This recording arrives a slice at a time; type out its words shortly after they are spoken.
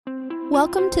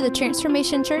Welcome to the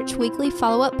Transformation Church Weekly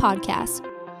Follow-Up Podcast.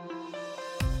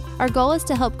 Our goal is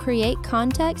to help create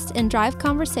context and drive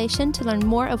conversation to learn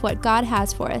more of what God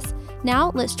has for us.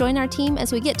 Now, let's join our team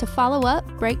as we get to follow up,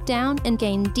 break down, and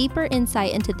gain deeper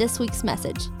insight into this week's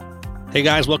message. Hey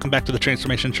guys, welcome back to the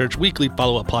Transformation Church Weekly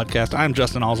Follow-Up Podcast. I'm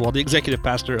Justin Oswald, the Executive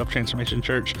Pastor of Transformation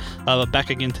Church. Back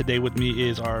again today with me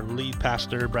is our lead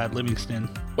pastor, Brad Livingston.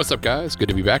 What's up, guys? Good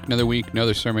to be back. Another week,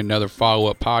 another sermon, another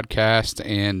follow-up podcast,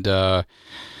 and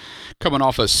coming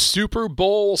off a Super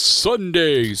Bowl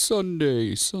Sunday.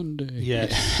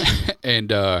 Yes. And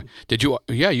did you?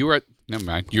 Yeah, you were at. Never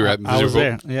mind. You were at the I Super was Bowl.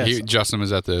 there. Yes. Justin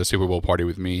was at the Super Bowl party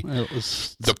with me. It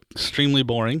was extremely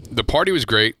boring. The party was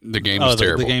great. The game was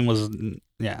terrible. The game was,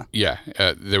 yeah. Yeah.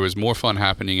 There was more fun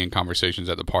happening in conversations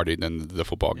at the party than the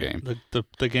football game.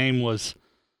 The game was.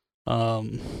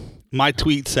 My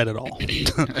tweet said it all.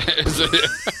 It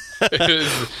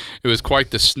was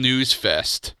quite the snooze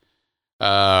fest.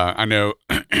 I know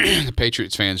the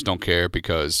Patriots fans don't care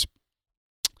because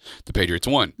the Patriots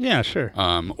won. Yeah, sure.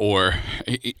 Or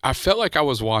I felt like I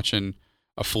was watching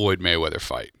a Floyd Mayweather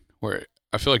fight where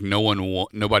I feel like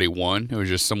nobody won. It was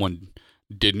just someone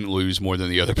didn't lose more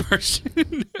than the other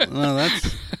person. Well,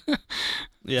 that's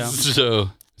yeah.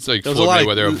 So it's like Floyd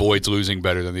Mayweather avoids losing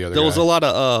better than the other guy. There was a lot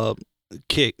of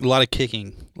kicking, a lot of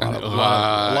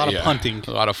punting,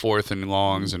 a lot of fourth and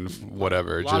longs and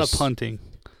whatever. A lot of punting.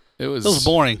 It was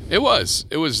boring. It was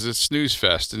a snooze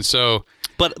fest, and so.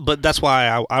 But that's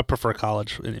why I prefer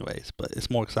college, anyways. But it's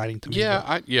more exciting to me.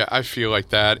 Yeah, I feel like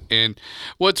that. And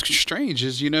what's strange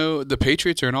is the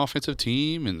Patriots are an offensive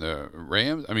team, and the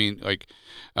Rams. I mean, like,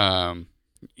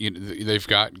 they've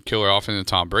got killer offense in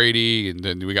Tom Brady, and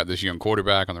then we got this young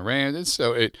quarterback on the Rams, and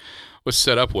so it was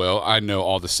set up well. I know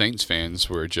all the Saints fans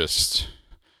were just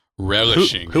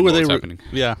relishing. Who were they? Happening.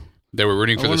 Yeah. They were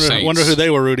rooting for the Saints. I wonder who they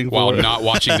were rooting for. While not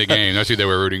watching the game. That's who they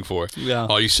were rooting for. Yeah.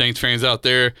 All you Saints fans out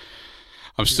there,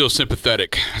 I'm still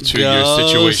sympathetic to your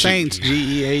situation. Saints,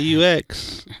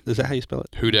 G-E-A-U-X. Is that how you spell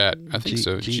it? Who dat? I think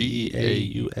so.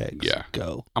 G-E-A-U-X. Yeah.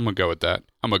 Go. I'm going to go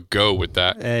with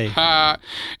that. Hey. Ha.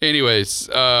 Anyways,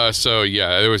 so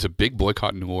yeah, there was a big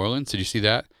boycott in New Orleans. Did you see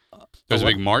that? There was a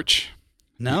big march.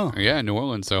 No. Yeah, in New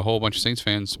Orleans. A whole bunch of Saints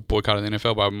fans boycotted the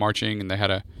NFL by marching, and they had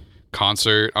a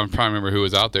concert. I'm trying to remember who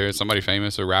was out there. Somebody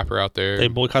famous, a rapper out there. They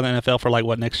boycotted the NFL for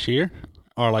what, next year?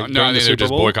 Or no, I think they're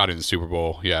just boycotting the Super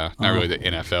Bowl. Yeah, not really the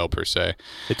NFL per se.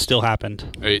 It still happened.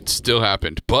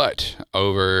 But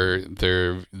over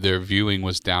their viewing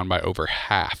was down by over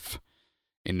half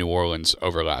in New Orleans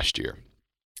over last year.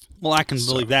 Well, I can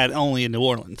believe that only in New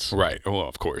Orleans. Right. Well,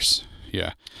 of course.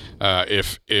 Yeah.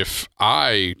 If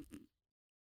I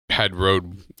had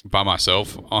rode by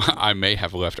myself, I may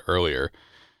have left earlier.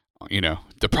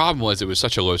 The problem was it was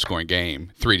such a low-scoring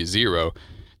game, 3-0.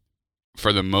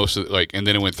 For the most of and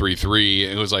then it went 3-3.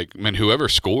 It was like, man, whoever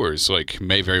scores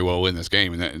may very well win this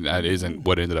game, and that isn't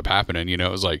what ended up happening.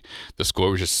 It was like the score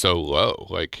was just so low,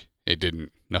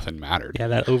 nothing mattered. Yeah,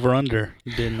 that over/under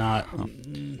did not.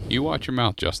 You watch your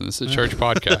mouth, Justin. This is a church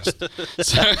podcast.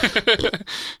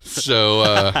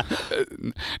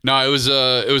 No,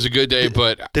 it was a good day.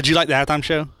 But did you like the halftime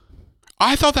show?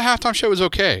 I thought the halftime show was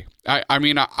okay. I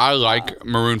mean, I like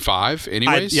Maroon 5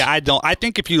 anyways. I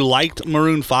think if you liked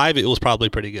Maroon 5, it was probably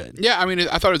pretty good. Yeah, I mean,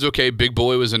 I thought it was okay. Big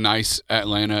Boy was a nice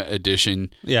Atlanta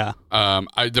addition. Yeah.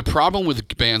 The problem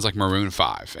with bands like Maroon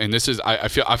 5, and this is, I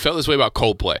felt this way about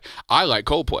Coldplay. I like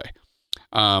Coldplay.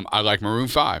 I like Maroon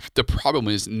 5. The problem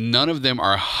is none of them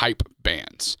are hype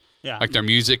bands. Yeah. Like their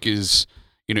music is,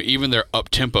 even their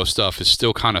up-tempo stuff is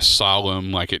still kind of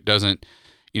solemn. Like it doesn't.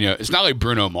 It's not like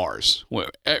Bruno Mars. When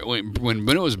it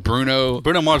was Bruno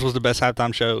Mars was the best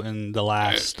halftime show in the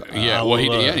last.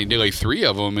 He did like 3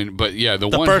 of them,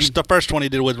 the first one he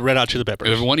did with Red Hot Chili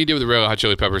Peppers. The one he did with the Red Hot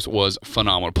Chili Peppers was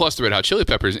phenomenal. Plus, the Red Hot Chili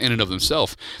Peppers, in and of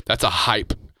themselves, that's a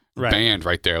hype band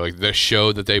right there. Like the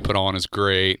show that they put on is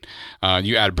great.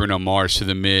 You add Bruno Mars to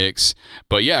the mix,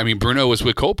 but yeah, I mean Bruno was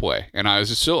with Coldplay, and I was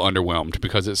just still underwhelmed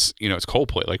because it's it's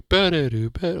Coldplay. Like when they're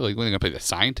gonna play the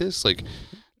Scientists,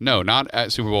 No, not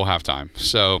at Super Bowl halftime.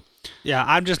 So, yeah,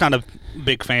 I'm just not a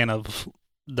big fan of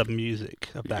the music,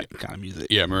 of that kind of music.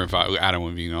 Yeah, Maroon 5, Adam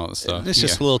Levine and all that stuff. It's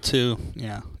just a little too,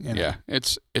 Yeah,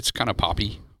 it's kind of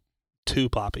poppy. Too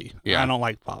poppy. Yeah. I don't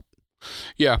like pop.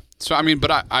 Yeah, so I mean,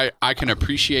 but I can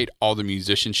appreciate all the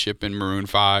musicianship in Maroon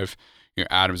 5.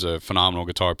 Adam's a phenomenal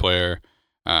guitar player.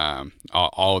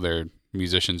 All their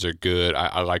musicians are good.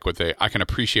 I like I can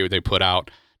appreciate what they put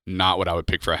out, not what I would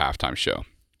pick for a halftime show.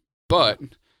 But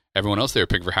everyone else they were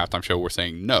picking for halftime show were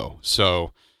saying no.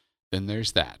 So then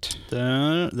there's that.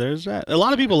 There's that. A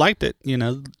lot of people liked it.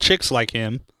 Chicks like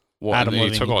him. Well, Adam and then he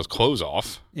Levine. took all his clothes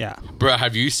off. Yeah. Bro,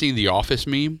 have you seen the Office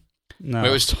meme? No. It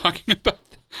was talking about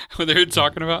when they were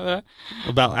talking about that,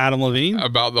 About Adam Levine?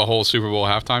 about the whole Super Bowl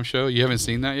halftime show. You haven't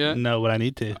seen that yet? No, but I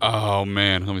need to. Oh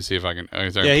man, let me see if I can.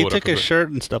 Yeah, he took his shirt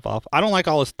and stuff off. I don't like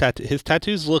all his tattoos. His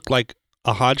tattoos look like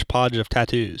a hodgepodge of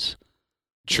tattoos.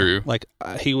 True. Like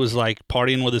he was like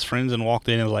partying with his friends and walked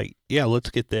in and was like, "Yeah, let's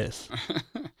get this."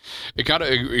 It kind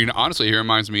of, honestly, he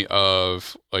reminds me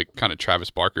of like kind of Travis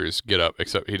Barker's get up,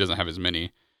 except he doesn't have as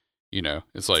many.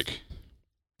 It's like,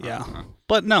 Yeah,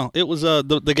 but no, it was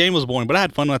the game was boring, but I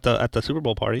had fun at the Super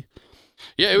Bowl party.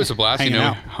 Yeah, it was a blast. Hanging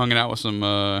out. Hanging out with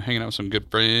some good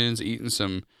friends, eating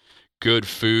some good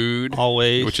food,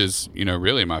 Always, which is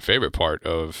really my favorite part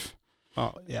of.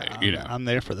 Oh yeah, I'm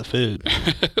there for the food.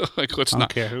 Like let's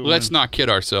wins. not kid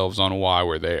ourselves on why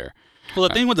we're there. Well,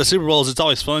 the thing with the Super Bowl is it's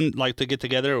always fun, like to get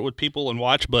together with people and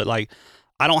watch. But like,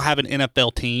 I don't have an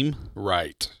NFL team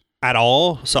Right. at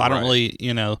all, so I don't Right.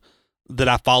 really, that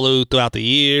I follow throughout the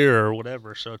year or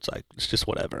whatever. So it's like it's just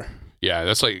whatever. Yeah,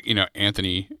 that's like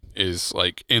Anthony is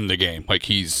like in the game, like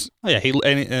he's Oh yeah, he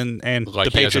and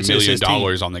like the he has Patriots $1 is his team.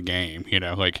 million on the game.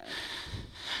 Like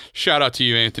shout out to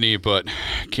you, Anthony, but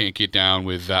can't get down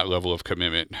with that level of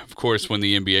commitment. Of course, when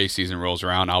the NBA season rolls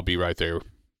around, I'll be right there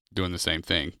doing the same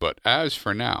thing. But as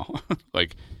for now,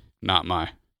 like not my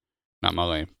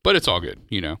lane. But it's all good,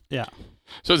 Yeah.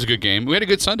 So it's a good game. We had a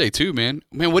good Sunday too, man.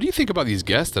 Man, what do you think about these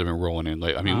guests that have been rolling in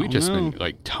late? I mean, I we don't just know. been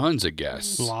like tons of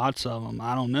guests. Lots of them.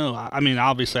 I don't know. I mean,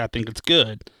 obviously, I think it's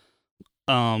good.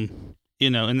 And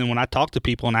then when I talk to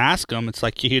people and ask them, it's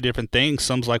like you hear different things.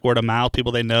 Some's like word of mouth,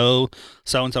 people they know.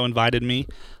 So and so invited me,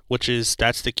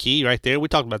 that's the key right there. We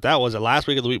talked about that. Was it last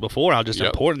week or the week before? How just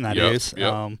Yep. important that Yep. is.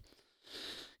 Yep.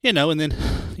 And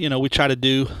then we try to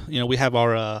do. We have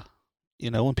our.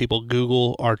 When people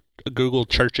Google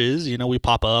churches, we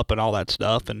pop up and all that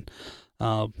stuff and.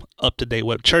 Up to date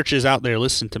web churches out there.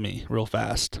 Listen to me real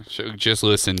fast. So just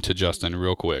listen to Justin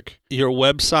real quick. Your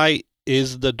website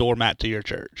is the doormat to your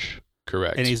church.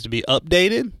 Correct. It needs to be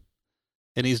updated.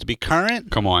 It needs to be current.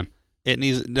 Come on. It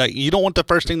needs you don't want the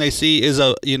first thing they see is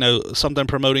something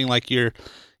promoting like your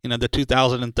the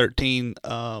 2013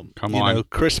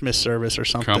 Christmas service or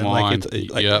something. Come like on.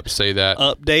 it's like Yep. Say that.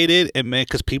 updated and man,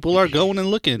 because people are going and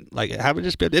looking like have it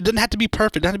just be. It doesn't have to be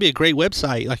perfect. It doesn't have to be a great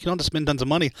website. Like you don't have to spend tons of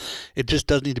money. It just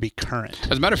does need to be current.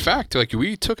 As a matter of fact, like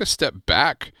we took a step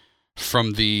back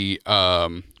from the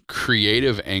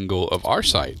creative angle of our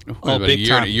site. About big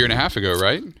time. a year and a half ago,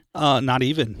 right? Not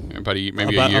even. About a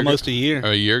About year. almost a year.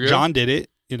 A year ago. John did it.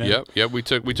 Yep. We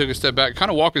took a step back. Kind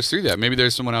of walk us through that. Maybe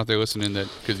there's someone out there listening that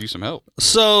could use some help.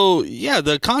 So yeah,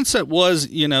 the concept was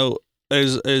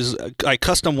is like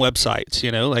custom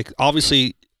websites. Like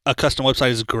obviously a custom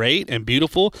website is great and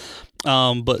beautiful,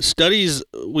 but studies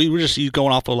we were just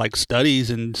going off of like studies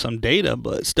and some data,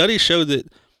 but studies show that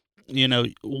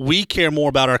we care more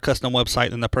about our custom website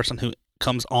than the person who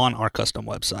comes on our custom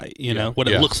website. What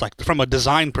it looks like from a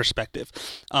design perspective.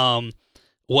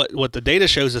 What the data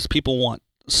shows is people want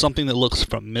something that looks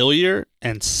familiar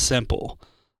and simple,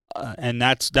 and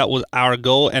that was our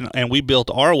goal. And we built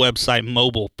our website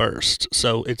mobile first,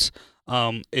 so it's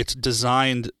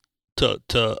designed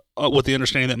to with the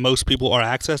understanding that most people are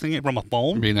accessing it from a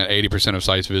phone. Being that 80% of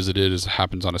sites visited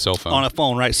happens on a cell phone. On a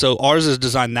phone, right? So ours is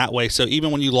designed that way. So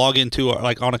even when you log into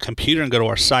like on a computer and go to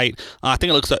our site, I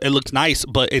think it looks nice,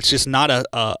 but it's just not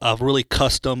a really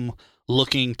custom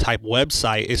looking type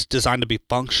website. It's designed to be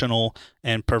functional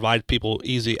and provide people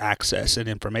easy access and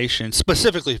information,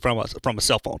 specifically from a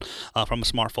cell phone, from a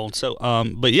smartphone. So,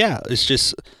 but yeah, it's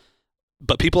just.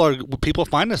 But people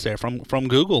find us there from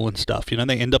Google and stuff. They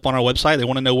end up on our website. They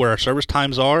want to know where our service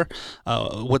times are,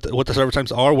 what the service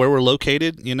times are, where we're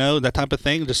located. That type of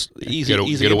thing. Just easy.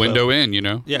 Get a window in.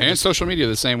 Yeah, and social media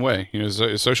the same way.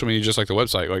 Social media just like the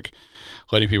website, like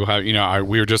letting people have.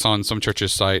 We were just on some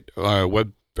church's site,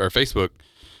 web or Facebook,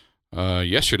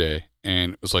 yesterday,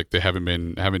 and it was like they haven't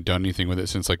done anything with it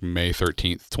since like May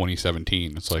 13th,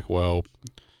 2017. It's like, well.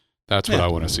 That's what I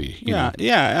want to see. Yeah.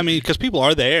 I mean, because people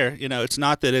are there. It's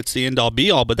not that it's the end all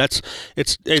be all, but that's where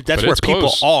people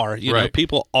close. are. Right.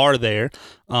 People are there.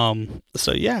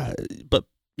 So yeah, but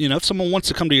if someone wants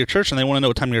to come to your church and they want to know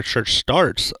what time your church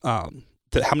starts, how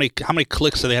many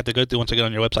clicks do they have to go through once they get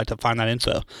on your website to find that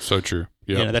info? So true.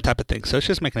 Yeah. That type of thing. So it's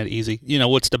just making it easy.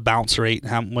 What's the bounce rate?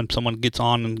 When someone gets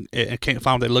on and can't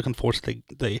find what they're looking for, so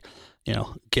they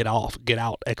get off, get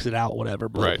out, exit out, whatever.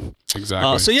 But, right.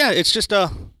 Exactly. so yeah, it's just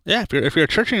Yeah, if you're a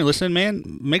church and you're listening,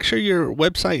 man, make sure your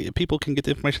website people can get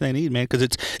the information they need, man, because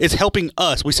it's helping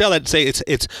us. We say all that to say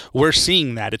it's we're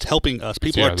seeing that it's helping us.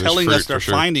 People are telling us they're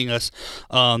finding us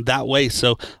that way.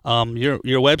 So your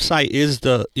website is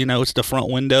it's the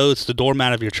front window, it's the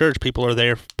doormat of your church. People are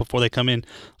there before they come in.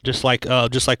 Just like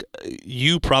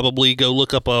you probably go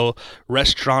look up a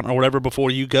restaurant or whatever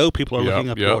before you go. People are looking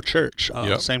up your church.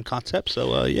 Same concept.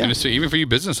 So yeah. And it's, even for you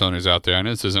business owners out there, I know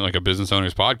this isn't like a business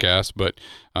owners podcast, but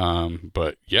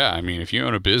yeah, I mean, if you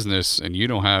own a business and you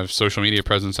don't have social media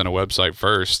presence and a website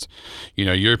first,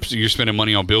 you're spending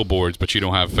money on billboards, but you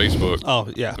don't have Facebook. Oh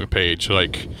yeah, page.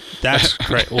 Like that's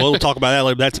great. We'll talk about that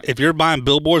later. That's if you're buying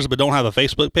billboards but don't have a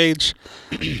Facebook page,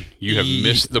 you have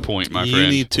missed the point, my friend. You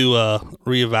need to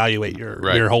reevaluate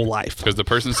your whole life, because the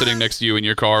person sitting next to you in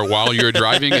your car while you're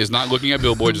driving is not looking at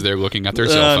billboards; they're looking at their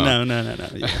cell phone. No.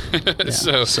 Yeah.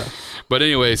 So, but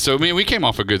anyway, we came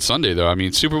off a good Sunday though. I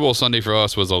mean, Super Bowl Sunday for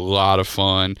us was a lot of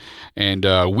fun, and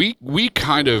we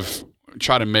kind of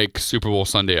try to make Super Bowl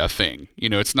Sunday a thing.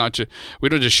 It's not just, we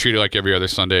don't just treat it like every other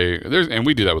Sunday. And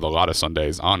we do that with a lot of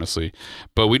Sundays, honestly.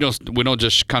 But we don't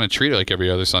just kind of treat it like every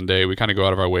other Sunday. We kind of go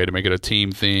out of our way to make it a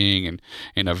team thing and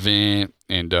an event.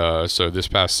 And so this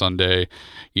past Sunday,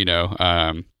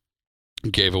 gave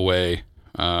away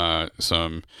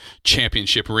some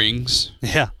championship rings.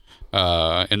 Yeah.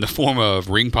 In the form of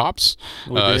ring pops.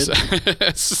 We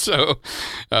did. So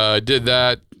did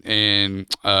that, and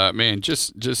man,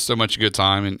 just so much good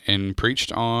time, and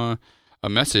preached on a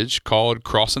message called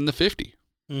Crossing the 50.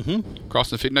 Mm-hmm.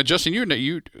 Crossing the 50. Now,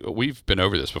 Justin, we've been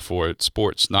over this before. It's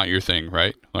sports, not your thing,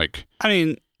 right? Like, I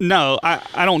mean, no,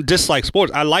 I don't dislike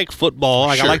sports. I like football.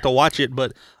 Like, sure. I like to watch it,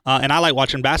 but and I like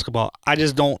watching basketball. I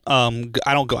just don't.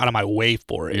 I don't go out of my way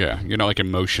for it. Yeah, you're not like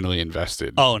emotionally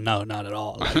invested. Oh no, not at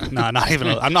all. Like, no, not even.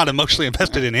 I'm not emotionally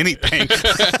invested in anything.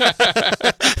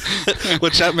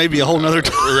 Which that may be a whole nother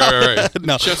time. Right.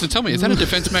 No, Justin, tell me, is that a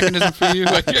defense mechanism for you?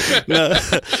 No.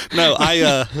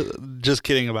 I just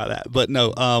kidding about that. But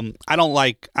no, I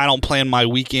don't plan my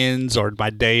weekends or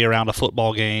my day around a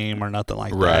football game or nothing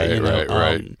like that.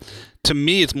 Right. To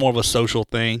me, it's more of a social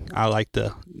thing. I like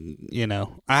to,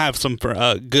 I have some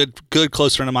good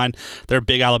close friend of mine. They're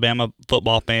big Alabama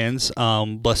football fans.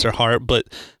 Bless their heart. But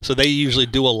so they usually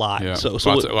do a lot. Yeah. So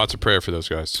lots of prayer for those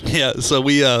guys. Yeah. So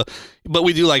but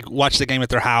we do like watch the game at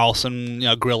their house and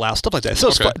grill out, stuff like that. So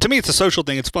it's fun. To me, it's a social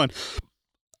thing. It's fun.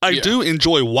 I do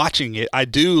enjoy watching it. I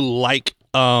do like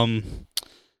I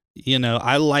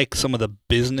like some of the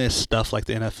business stuff, like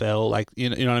the NFL, like you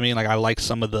know what I mean. Like I like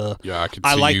some of the. Yeah, I could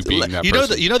see you being that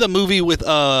person. You know the movie with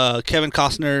Kevin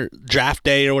Costner, Draft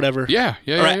Day or whatever. Yeah.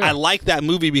 Right? I like that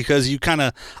movie because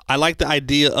I like the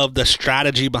idea of the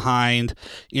strategy behind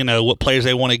what players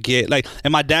they want to get. Like,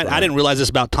 and my dad, I didn't realize this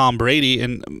about Tom Brady,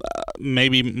 and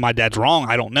maybe my dad's wrong.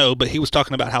 I don't know, but he was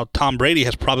talking about how Tom Brady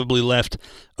has probably left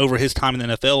over his time in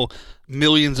the NFL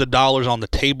millions of dollars on the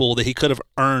table that he could have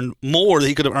earned more, that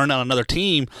he could have earned on another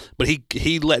team, but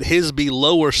he let his be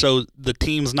lower so the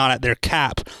team's not at their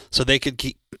cap, so they could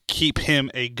keep him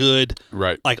a good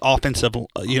like offensive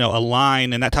a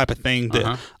line and that type of thing.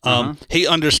 That he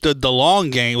understood the long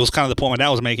game was kind of the point my dad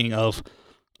was making of.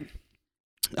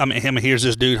 I mean, here's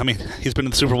this dude. I mean, he's been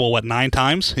in the Super Bowl 9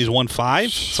 times? He's won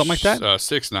 5, something like that.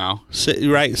 6 now.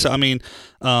 Right. So I mean,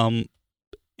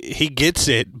 he gets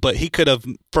it, but he could have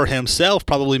for himself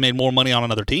probably made more money on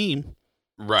another team.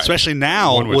 Right. Especially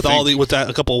now with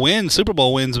a couple of wins, Super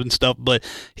Bowl wins and stuff, but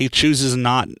he chooses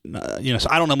not. So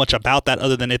I don't know much about that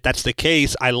other than if that's the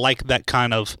case, I like that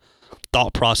kind of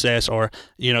thought process, or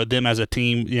them as a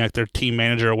team, like their team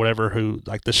manager or whatever, who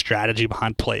like the strategy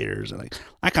behind players, and like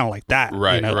I kind of like that.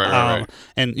 Right.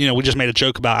 And we just made a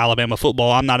joke about Alabama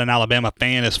football. I'm not an Alabama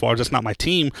fan as far as that's not my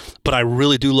team, but I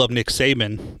really do love Nick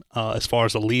Saban as far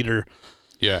as a leader.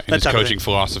 Yeah, and his coaching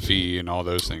philosophy and all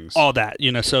those things. All that,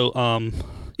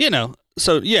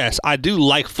 so yes, I do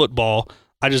like football.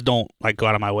 I just don't like go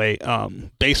out of my way.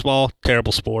 Baseball,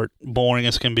 terrible sport, boring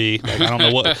as can be. Like, I don't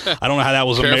know how that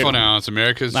was. Careful now, it's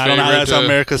America's favorite. I don't know how that's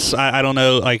America's. I don't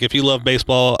know. Like, if you love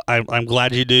baseball, I'm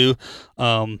glad you do.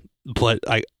 But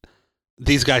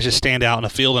these guys just stand out in a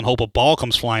field and hope a ball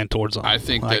comes flying towards them. I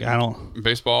think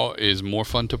baseball is more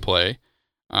fun to play.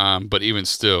 But even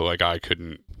still, like I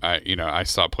couldn't. I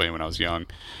stopped playing when I was young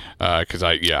because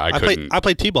I couldn't. I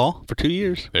played t-ball for 2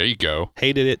 years. There you go.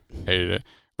 Hated it.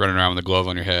 Running around with a glove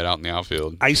on your head out in the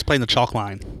outfield. I used to play in the chalk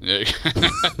line.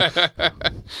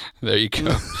 There you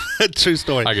go. True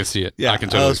story. I can see it. Yeah, I can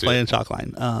totally see it. I was playing chalk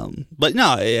line. But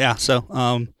no, yeah. So,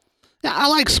 I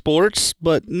like sports,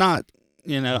 but not.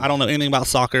 I don't know anything about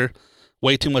soccer.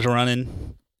 Way too much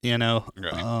running. You know,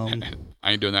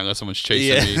 I ain't doing that unless someone's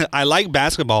chasing me. I like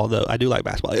basketball though. I do like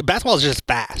basketball. Basketball is just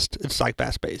fast. It's like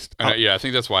fast paced. I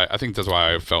think that's why. I think that's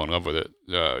why I fell in love with it.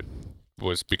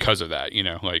 Was because of that. You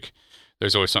know, like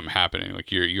there's always something happening.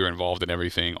 Like you're involved in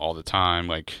everything all the time.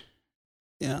 Like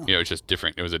it's just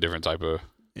different. It was a different type of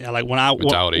like when I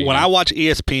watch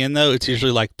ESPN though, it's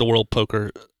usually like the World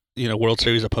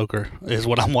Series of Poker is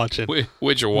what I'm watching.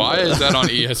 Which why is that on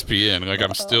ESPN? Like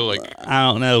I'm still like I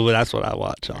don't know, but that's what I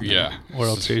watch on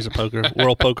World Series of Poker,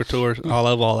 World Poker Tour. I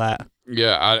love all that.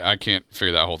 Yeah, I can't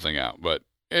figure that whole thing out, but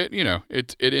it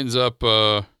ends up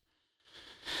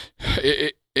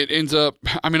it ends up.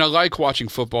 I mean, I like watching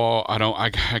football.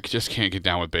 I just can't get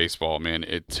down with baseball, man.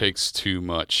 It takes too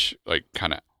much like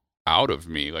kind of out of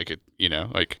me. Like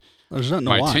there's nothing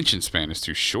my to watch. attention span is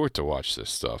too short to watch this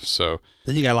stuff. So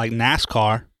then you got like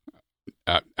NASCAR.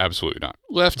 Absolutely not.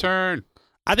 Left turn.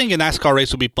 I think a NASCAR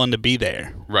race would be fun to be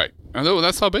there. Right. Although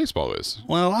that's how baseball is.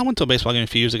 Well, I went to a baseball game a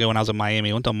few years ago when I was in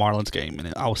Miami. I went to a Marlins game,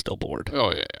 and I was still bored.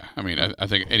 Oh, yeah. I mean, I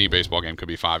think any baseball game could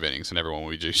be 5 innings, and everyone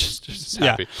would be just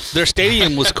happy. Yeah. Their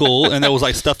stadium was cool, and there was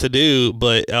like stuff to do,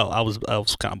 but I was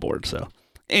kind of bored. So,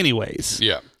 anyways.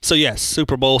 Yeah. So, yes,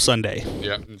 Super Bowl Sunday.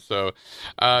 Yeah. So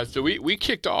we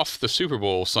kicked off the Super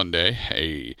Bowl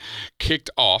Sunday. Kicked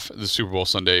off the Super Bowl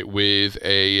Sunday with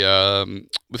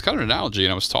with kind of an analogy,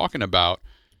 and I was talking about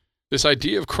this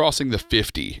idea of crossing the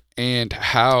 50 and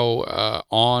how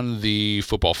on the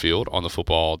football field, on the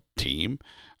football team,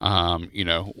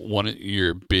 one of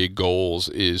your big goals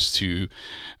is to,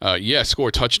 score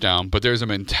a touchdown, but there's a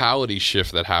mentality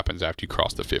shift that happens after you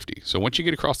cross the 50. So once you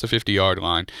get across the 50-yard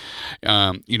line,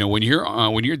 when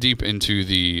you're deep into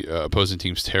the opposing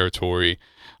team's territory,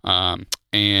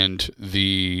 and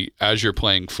as you're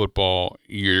playing football,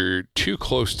 you're too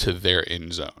close to their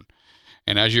end zone.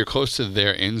 And as you're close to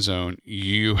their end zone,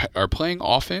 you are playing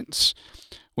offense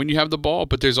when you have the ball,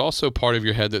 but there's also part of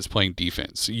your head that's playing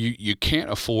defense. You can't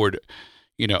afford,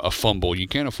 a fumble. You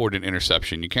can't afford an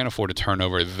interception. You can't afford a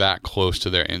turnover that close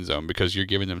to their end zone because you're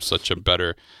giving them such a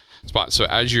better spot. So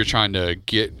as you're trying to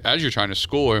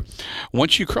score,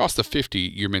 once you cross the 50,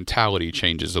 your mentality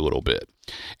changes a little bit.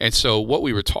 And so what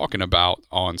we were talking about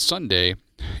on Sunday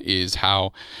is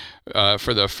how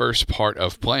for the first part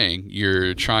of playing,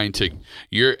 you're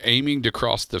aiming to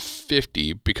cross the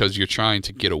 50 because you're trying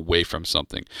to get away from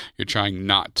something. You're trying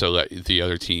not to let the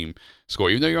other team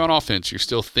score. Even though you're on offense, you're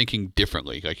still thinking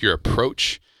differently. Like your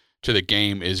approach to the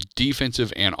game is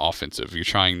defensive and offensive. You're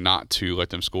trying not to let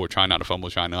them score, trying not to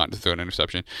fumble, trying not to throw an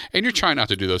interception, and you're trying not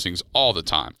to do those things all the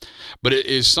time. But it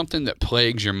is something that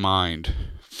plagues your mind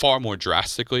far more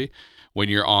drastically when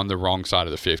you're on the wrong side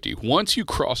of the 50. Once you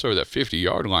cross over that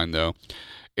 50-yard line, though,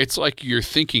 it's like your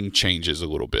thinking changes a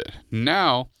little bit.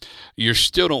 Now, you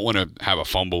still don't want to have a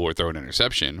fumble or throw an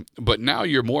interception, but now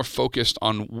you're more focused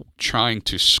on trying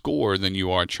to score than you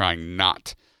are trying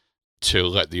not to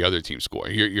let the other team score.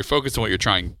 You're focused on what you're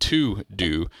trying to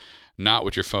do, not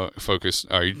what you're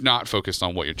you're not focused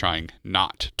on what you're trying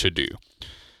not to do.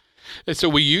 And so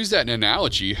we use that in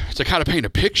analogy to kind of paint a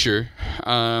picture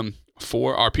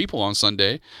for our people on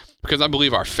Sunday, because I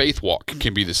believe our faith walk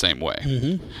can be the same way.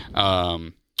 Mm-hmm.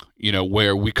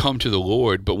 Where we come to the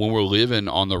Lord, but when we're living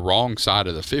on the wrong side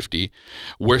of the 50,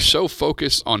 we're so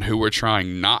focused on who we're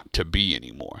trying not to be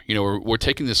anymore. We're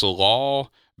taking this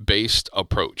law-based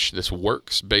approach, this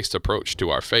works-based approach to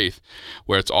our faith,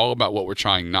 where it's all about what we're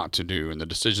trying not to do and the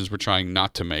decisions we're trying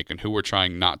not to make and who we're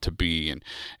trying not to be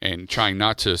and trying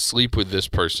not to sleep with this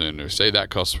person or say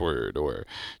that cuss word or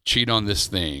cheat on this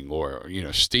thing or,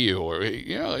 steal or,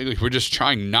 we're just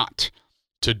trying not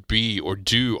to be or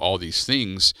do all these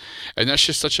things. And that's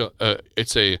just such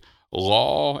it's a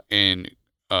law and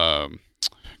kind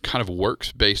of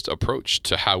works-based approach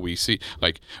to how we see,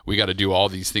 like, we got to do all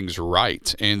these things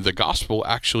right. And the gospel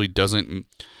actually doesn't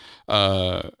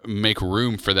make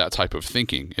room for that type of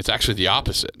thinking. It's actually the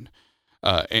opposite.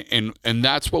 And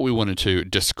that's what we wanted to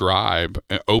describe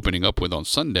opening up with on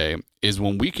Sunday is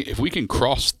if we can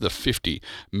cross the 50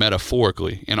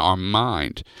 metaphorically in our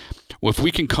mind, if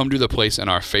we can come to the place in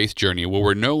our faith journey where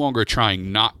we're no longer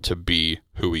trying not to be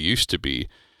who we used to be,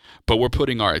 but we're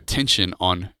putting our attention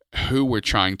on who we're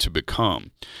trying to become,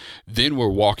 then we're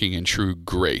walking in true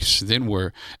grace. Then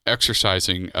we're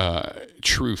exercising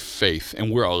true faith,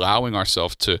 and we're allowing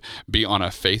ourselves to be on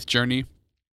a faith journey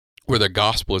where the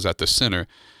gospel is at the center,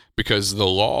 because the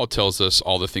law tells us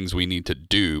all the things we need to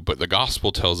do, but the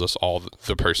gospel tells us all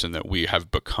the person that we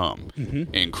have become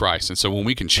in Christ. And so when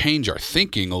we can change our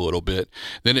thinking a little bit,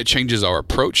 then it changes our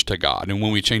approach to God. And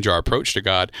when we change our approach to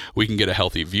God, we can get a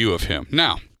healthy view of him.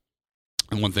 Now,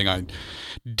 and one thing I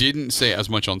didn't say as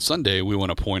much on Sunday we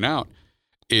want to point out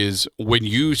is when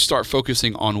you start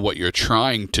focusing on what you're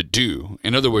trying to do.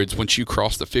 In other words, once you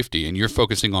cross the 50 and you're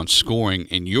focusing on scoring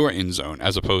in your end zone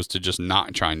as opposed to just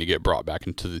not trying to get brought back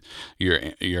into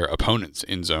your opponent's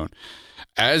end zone,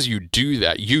 as you do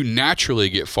that, you naturally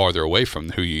get farther away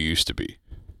from who you used to be.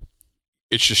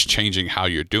 It's just changing how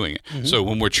you're doing it. Mm-hmm. So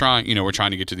when we're trying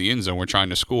to get to the end zone, we're trying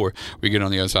to score, we get on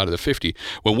the other side of the 50.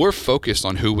 When we're focused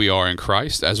on who we are in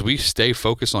Christ, as we stay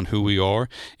focused on who we are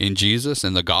in Jesus,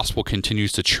 and the gospel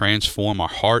continues to transform our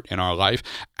heart and our life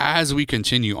as we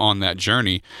continue on that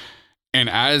journey, and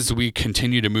as we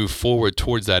continue to move forward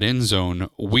towards that end zone,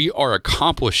 we are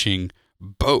accomplishing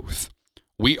both.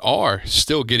 We are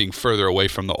still getting further away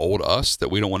from the old us that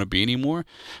we don't want to be anymore,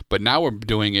 but now we're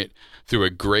doing it through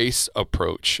a grace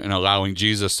approach and allowing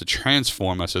Jesus to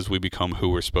transform us as we become who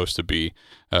we're supposed to be,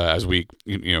 as we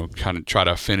kind of try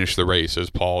to finish the race,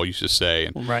 as Paul used to say,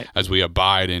 and right. As we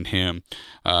abide in him,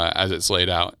 as it's laid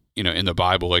out in the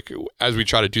Bible. Like, as we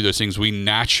try to do those things, we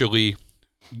naturally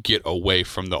get away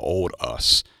from the old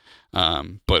us.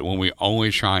 But when we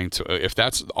only trying to, if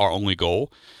that's our only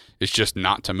goal, it's just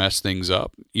not to mess things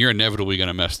up, you're inevitably going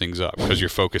to mess things up because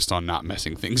you're focused on not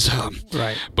messing things up.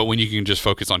 Right. But when you can just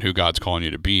focus on who God's calling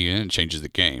you to be, it changes the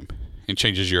game. It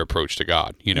changes your approach to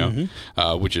God,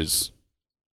 which is,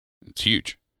 it's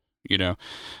huge, 2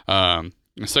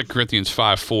 Corinthians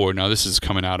 5:4. Now, this is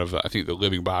coming out of, I think, the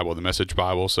Living Bible, the Message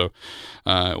Bible. So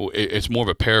it's more of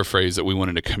a paraphrase that we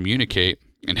wanted to communicate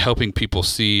in helping people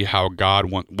see how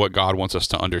what God wants us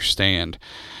to understand.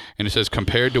 And it says,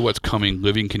 compared to what's coming,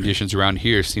 living conditions around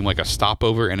here seem like a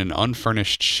stopover in an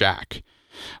unfurnished shack.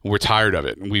 We're tired of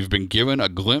it. We've been given a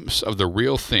glimpse of the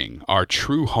real thing, our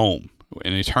true home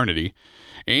in eternity,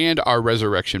 and our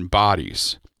resurrection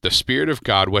bodies. The Spirit of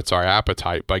God whets our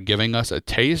appetite by giving us a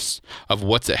taste of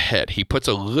what's ahead. He puts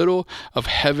a little of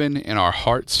heaven in our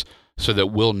hearts so that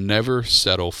we'll never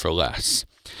settle for less.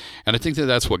 And I think that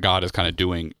that's what God is kind of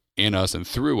doing in us and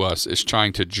through us, is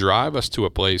trying to drive us to a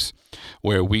place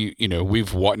where we've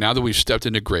now that we've stepped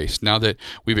into grace, now that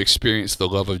we've experienced the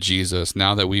love of Jesus,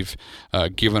 now that we've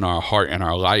given our heart and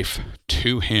our life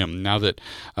to him, now that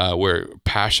we're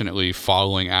passionately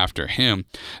following after him,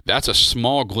 that's a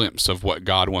small glimpse of what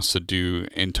God wants to do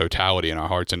in totality in our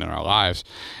hearts and in our lives.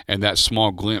 And that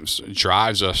small glimpse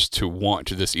drives us to want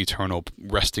to this eternal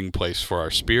resting place for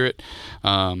our spirit.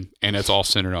 And it's all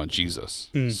centered on Jesus.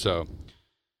 So,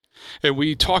 and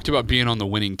we talked about being on the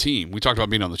winning team. We talked about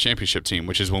being on the championship team,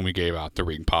 which is when we gave out the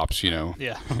ring pops,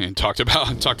 Yeah. And talked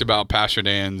about Pastor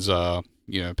Dan's,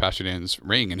 Pastor Dan's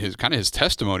ring and his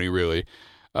testimony, really,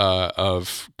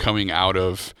 of coming out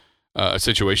of a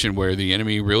situation where the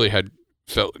enemy really had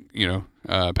felt,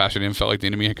 Pastor Dan felt like the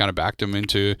enemy had kind of backed him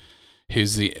into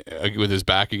with his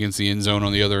back against the end zone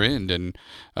on the other end and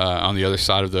on the other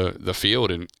side of the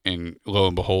field, and lo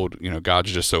and behold,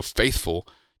 God's just so faithful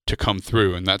to come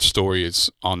through. And that story is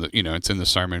on the, it's in the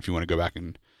sermon if you want to go back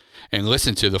and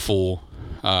listen to the full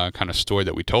kind of story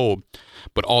that we told.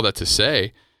 But all that to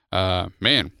say,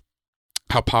 man,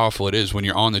 how powerful it is when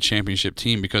you're on the championship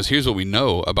team, because here's what we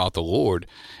know about the Lord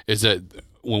is that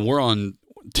when we're on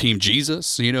Team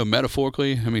Jesus,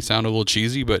 metaphorically, sound a little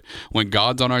cheesy, but when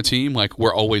God's on our team, like,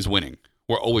 we're always winning.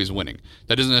 We're always winning.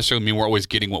 That doesn't necessarily mean we're always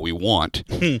getting what we want.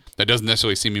 That doesn't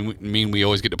necessarily mean we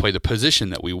always get to play the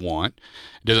position that we want.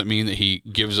 It doesn't mean that he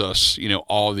gives us,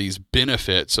 all these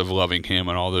benefits of loving him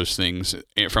and all those things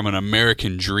from an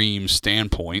American dream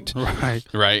standpoint. Right.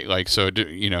 Right. Like, so,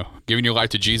 giving your life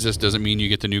to Jesus doesn't mean you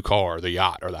get the new car or the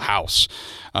yacht or the house.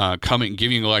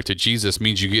 Giving your life to Jesus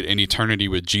means you get an eternity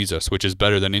with Jesus, which is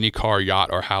better than any car, yacht,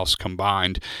 or house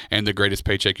combined, and the greatest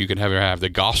paycheck you can ever have. The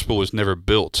gospel was never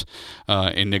built,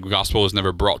 and the gospel was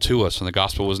never brought to us, and the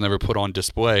gospel was never put on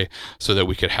display so that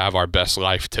we could have our best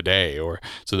life today, or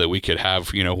so that we could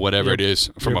have, whatever it is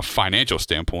from a financial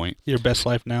standpoint. Your best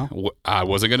life now? I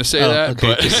wasn't going to say that, okay,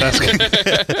 but just asking.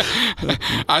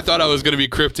 I thought I was going to be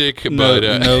cryptic, No,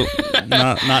 but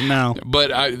no, not now.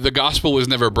 But the gospel was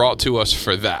never brought to us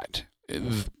for that.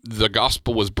 The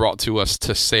gospel was brought to us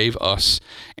to save us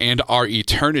and our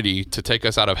eternity, to take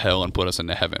us out of hell and put us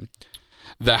into heaven.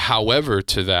 The however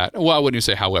to that, well, I wouldn't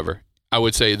say however. I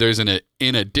would say there's an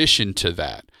in addition to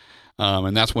that.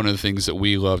 And that's one of the things that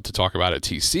we love to talk about at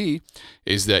TC,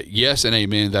 is that yes and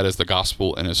amen, that is the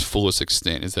gospel in its fullest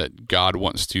extent, is that God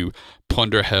wants to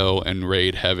plunder hell and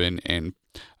raid heaven and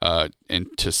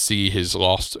and to see his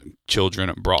lost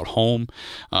children brought home,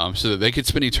 so that they could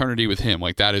spend eternity with him.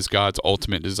 Like, that is God's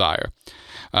ultimate desire.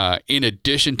 In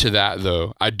addition to that,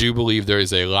 though, I do believe there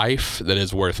is a life that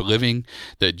is worth living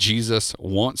that Jesus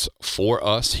wants for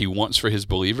us. He wants for his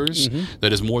believers,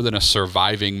 that is more than a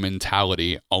surviving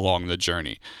mentality along the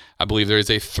journey. I believe there is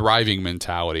a thriving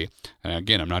mentality. And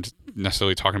again, I'm not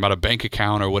necessarily talking about a bank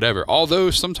account or whatever,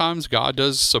 although sometimes God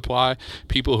does supply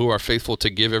people who are faithful to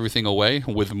give everything away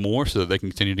with more so that they can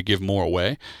continue to give more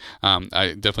away.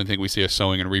 I definitely think we see a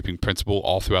sowing and reaping principle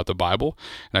all throughout the Bible,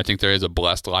 and I think there is a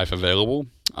blessed life available.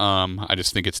 I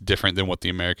just think it's different than what the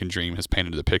American dream has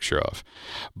painted the picture of.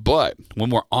 But when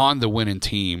we're on the winning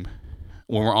team,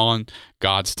 when we're on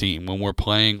God's team, when we're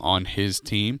playing on his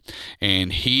team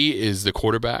and he is the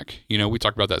quarterback, we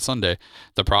talked about that Sunday.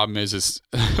 The problem is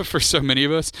for so many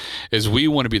of us is we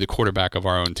want to be the quarterback of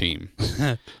our own team.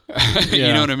 You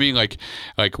know what I mean? Like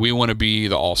we want to be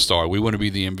the all-star. We want to be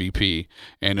the MVP.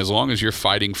 And as long as you're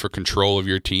fighting for control of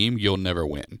your team, you'll never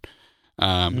win.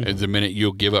 The minute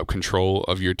you'll give up control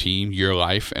of your team, your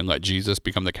life, and let Jesus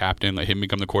become the captain, let him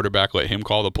become the quarterback, let him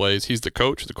call the plays. He's the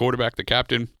coach, the quarterback, the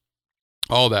captain.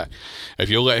 All that. If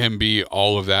you'll let him be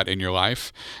all of that in your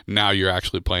life, now you're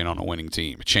actually playing on a winning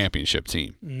team, a championship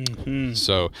team.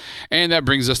 So, and that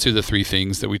brings us to the three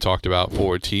things that we talked about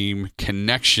for team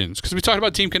connections. Because we talked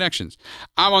about team connections.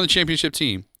 I'm on the championship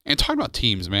team. And talking about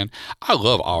teams, man, I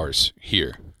love ours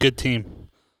here. Good team.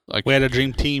 Like, we had a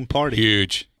dream team party.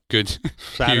 Huge. Good.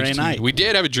 Saturday night. We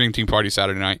did have a dream team party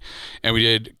Saturday night. And we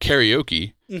did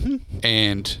karaoke.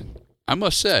 And I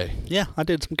must say, yeah, I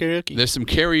did some karaoke. There's some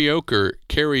karaokeers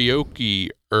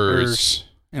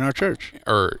in our church.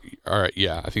 All right,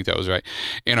 yeah, I think that was right.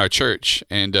 In our church,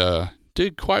 and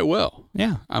did quite well.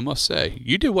 Yeah, I must say.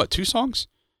 You did what? 2 songs?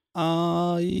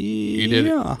 Yeah. You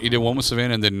did one with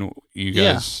Savannah, and then you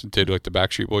guys did like the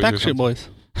Backstreet Boys. Backstreet Boys.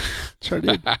 Sure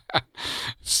did.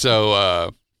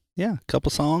 So, yeah, a couple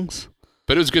songs.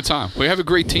 But it was a good time. We have a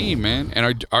great team, man,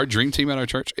 and our dream team at our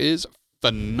church is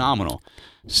phenomenal.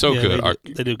 So good.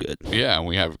 They do good. Yeah, and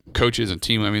we have coaches and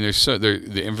team. I mean,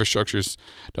 the infrastructure's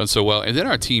done so well. And then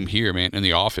our team here, man, in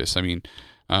the office. I mean,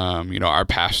 our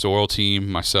pastoral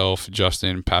team, myself,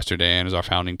 Justin, Pastor Dan is our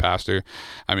founding pastor.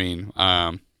 I mean,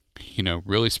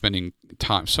 really spending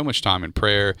so much time in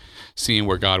prayer, seeing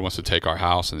where God wants to take our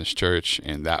house and this church,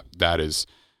 and that is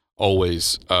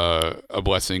always a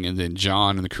blessing. And then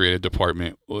John in the creative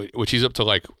department, which he's up to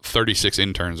like 36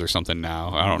 interns or something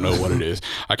now. I don't know what it is.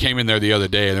 I came in there the other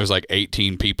day and there's like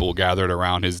 18 people gathered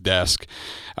around his desk,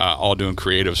 all doing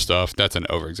creative stuff. That's an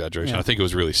over-exaggeration. I think it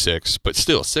was really 6, but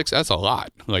still 6, that's a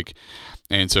lot.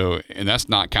 And that's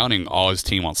not counting all his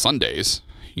team on Sundays,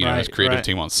 his creative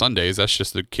team on Sundays. That's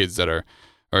just the kids that are,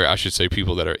 or I should say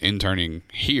people that are interning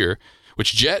here,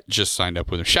 which Jet just signed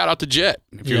up with him. Shout out to Jet,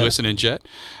 if you're listening, Jet.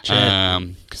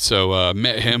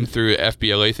 Met him through an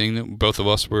FBLA thing that both of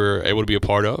us were able to be a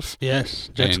part of. Yes,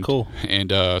 Jet's cool. And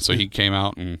so he came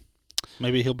out and...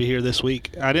 Maybe he'll be here this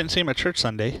week. I didn't see him at church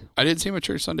Sunday. I didn't see him at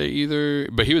church Sunday either,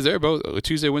 but he was there both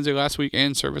Tuesday, Wednesday last week,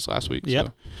 and service last week.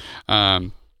 Yep.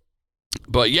 So.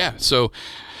 But yeah, so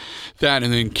that,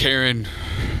 and then Karen,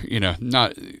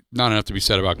 not enough to be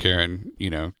said about Karen.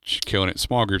 She's killing it.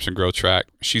 Small groups and growth track.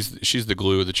 She's the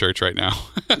glue of the church right now.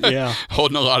 Yeah,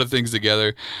 holding a lot of things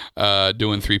together,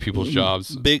 doing 3 people's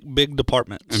jobs. Big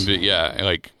departments. And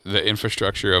like the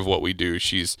infrastructure of what we do.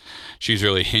 She's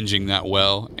really hinging that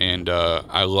well, and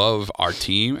I love our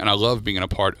team, and I love being a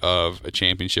part of a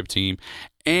championship team,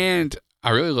 and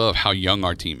I really love how young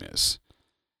our team is.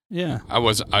 Yeah.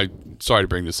 Sorry to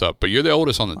bring this up, but you're the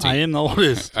oldest on the team. I am the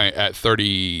oldest. At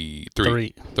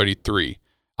 33. 33.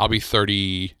 I'll be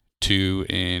 32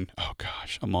 in,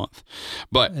 a month.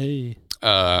 But,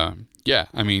 yeah,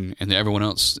 I mean, and everyone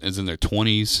else is in their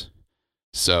 20s.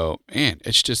 So, man,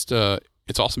 it's just,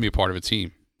 it's awesome to be a part of a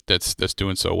team that's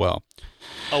doing so well.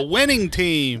 A winning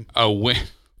team.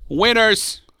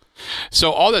 Winners.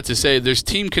 So all that to say, there's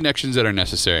team connections that are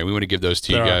necessary. We want to give those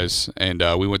to you guys. And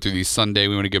we went through these Sunday.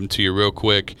 We want to give them to you real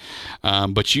quick.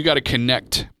 But you got to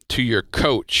connect to your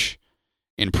coach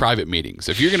in private meetings.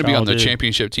 If you're going to be on the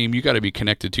championship team, you got to be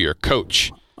connected to your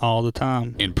coach. All the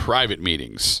time. In private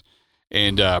meetings.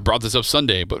 And brought this up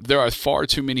Sunday, but there are far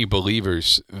too many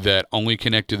believers that only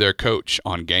connect to their coach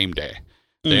on game day.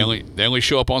 They only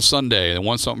show up on Sunday. They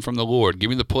want something from the Lord. Give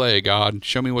me the play, God.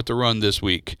 Show me what to run this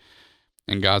week.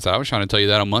 And God said, I was trying to tell you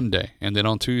that on Monday, and then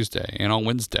on Tuesday, and on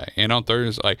Wednesday, and on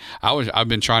Thursday. I've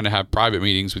been trying to have private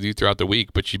meetings with you throughout the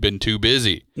week, but you've been too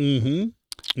busy.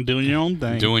 Mm-hmm. Doing your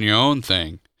own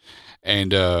thing.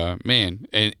 And man,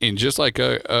 and just like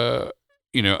a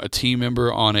team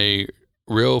member on a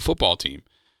real football team.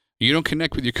 You don't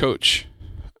connect with your coach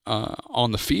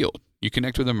on the field. You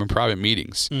connect with them in private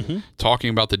meetings, talking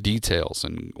about the details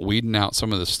and weeding out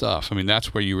some of the stuff. I mean,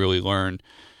 that's where you really learn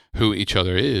who each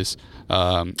other is.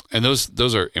 And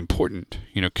those are important,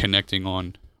 connecting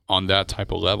on that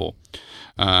type of level.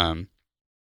 And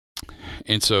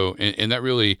so, and that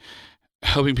really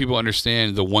helping people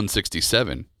understand the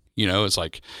 167, it's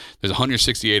like there's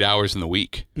 168 hours in the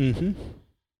week. And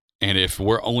if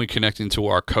we're only connecting to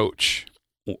our coach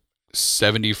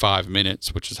 75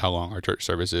 minutes, which is how long our church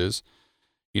service is,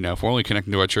 if we're only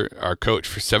connecting to our coach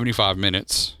for 75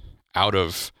 minutes out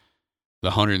of the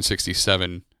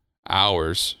 167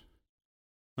 hours,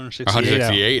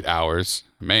 168 hours,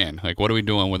 man, like what are we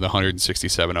doing with the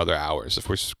 167 other hours if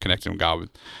we're just connecting with God with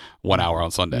 1 hour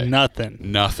on Sunday? Nothing.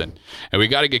 And we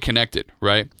got to get connected,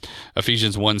 right?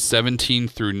 Ephesians 1:17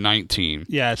 through 19.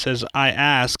 Yeah, it says, I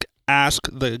ask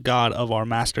the God of our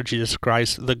Master Jesus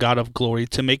Christ, the God of glory,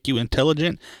 to make you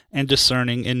intelligent and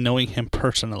discerning in knowing him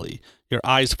personally, your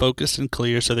eyes focused and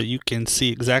clear so that you can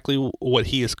see exactly what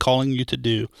he is calling you to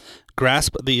do.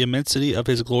 Grasp the immensity of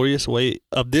this glorious way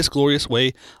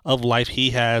of life he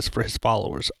has for his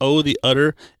followers. Oh, the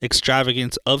utter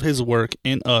extravagance of his work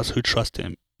in us who trust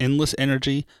him. Endless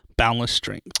energy, boundless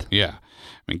strength. Yeah.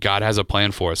 I mean, God has a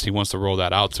plan for us. He wants to roll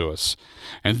that out to us.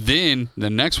 And then the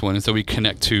next one is that we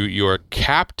connect to your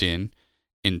captain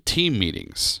in team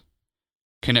meetings.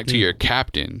 Connect to your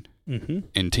captain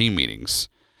in team meetings.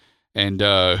 And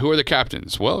who are the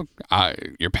captains? Well,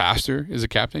 your pastor is a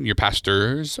captain. Your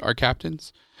pastors are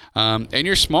captains. And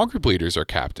your small group leaders are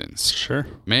captains. Sure.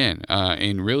 Man,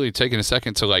 and really taking a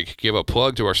second to give a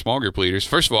plug to our small group leaders.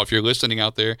 First of all, if you're listening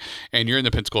out there and you're in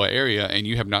the Pensacola area and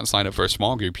you have not signed up for a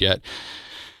small group yet,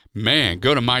 man,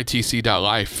 go to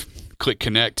mytc.life, click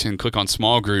connect and click on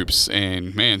small groups,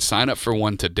 and man, sign up for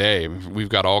one today. We've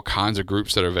got all kinds of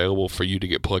groups that are available for you to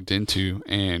get plugged into,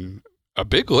 and a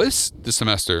big list this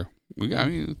semester. We got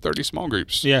 30 small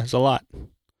groups. Yeah, it's a lot.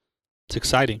 It's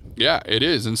exciting. Yeah, it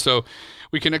is. And so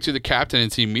we connect to the captain in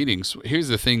team meetings. Here's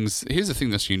the thing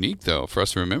that's unique, though, for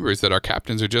us to remember is that our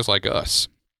captains are just like us.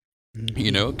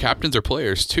 Captains are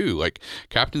players, too. Like,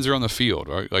 captains are on the field,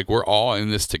 right? Like, we're all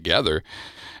in this together.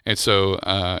 And so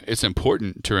it's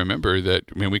important to remember that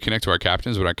when we connect to our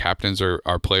captains, but our captains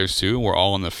are players, too, and we're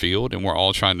all on the field, and we're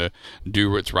all trying to do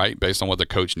what's right based on what the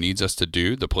coach needs us to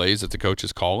do, the plays that the coach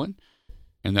is calling.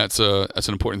 And that's an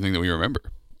important thing that we remember.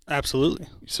 Absolutely.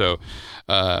 So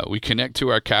we connect to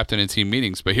our captain in team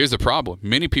meetings, but here's the problem.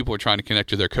 Many people are trying to connect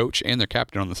to their coach and their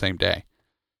captain on the same day.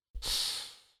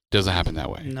 Doesn't happen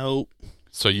that way. Nope.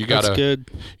 So you gotta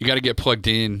get plugged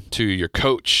in to your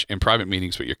coach in private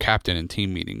meetings, but your captain in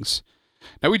team meetings.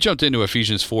 Now we jumped into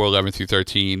Ephesians 4:11 through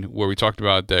 13, where we talked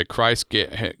about that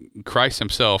Christ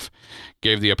himself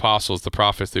gave the apostles, the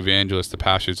prophets, the evangelists, the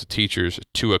pastors, the teachers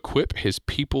to equip his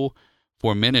people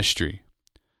for ministry,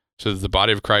 so that the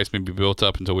body of Christ may be built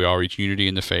up until we all reach unity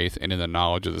in the faith and in the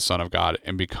knowledge of the Son of God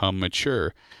and become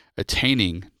mature,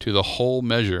 attaining to the whole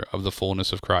measure of the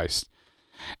fullness of Christ.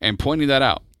 And pointing that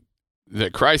out,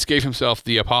 that Christ gave himself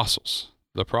the apostles,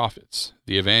 the prophets,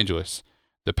 the evangelists,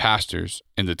 the pastors,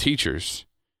 and the teachers.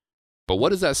 But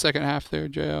what is that second half there,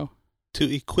 J.O.?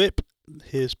 To equip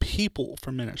his people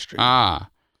for ministry.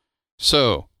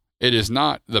 So it is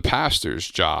not the pastor's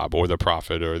job or the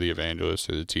prophet or the evangelist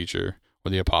or the teacher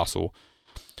or the apostle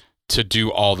to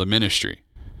do all the ministry.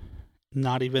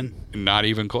 Not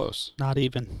even close. Not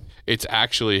even. It's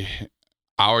actually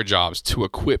our jobs to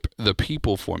equip the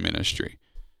people for ministry.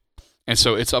 And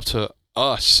so it's up to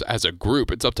us as a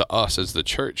group, it's up to us as the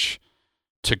church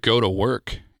to go to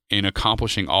work in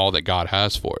accomplishing all that God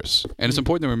has for us. And it's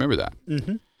important to remember that.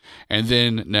 Mm-hmm. And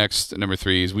then next, number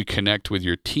 3 is we connect with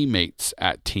your teammates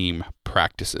at team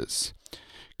practices.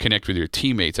 Connect with your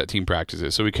teammates at team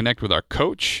practices. So we connect with our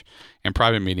coach in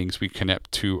private meetings. We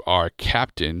connect to our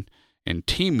captain in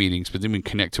team meetings, but then we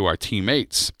connect to our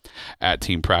teammates at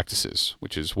team practices,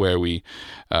 which is where we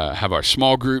have our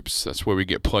small groups. That's where we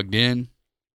get plugged in.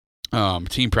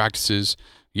 Team practices,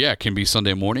 it can be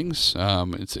Sunday mornings.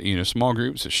 It's small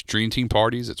groups, it's dream team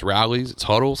parties, it's rallies, it's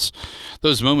huddles.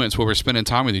 Those moments where we're spending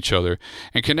time with each other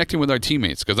and connecting with our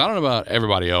teammates. Because I don't know about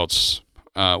everybody else.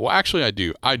 Well, actually, I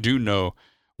do. I do know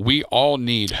we all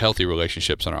need healthy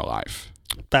relationships in our life.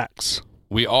 Facts.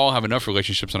 We all have enough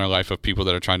relationships in our life of people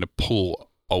that are trying to pull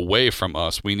away from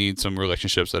us. We need some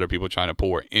relationships that are people trying to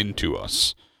pour into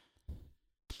us.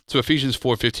 So Ephesians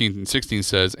 4:15 and 16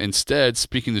 says, instead,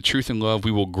 speaking the truth in love,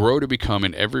 we will grow to become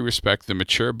in every respect the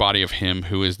mature body of him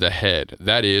who is the head,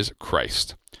 that is,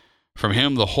 Christ. From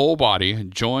him, the whole body,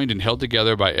 joined and held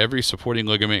together by every supporting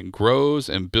ligament, grows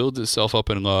and builds itself up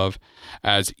in love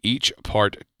as each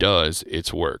part does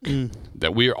its work.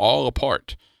 That we are all a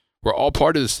part. We're all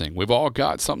part of this thing. We've all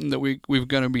got something that we're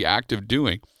going to be active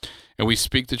doing. And we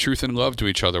speak the truth in love to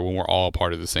each other when we're all a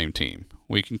part of the same team.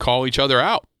 We can call each other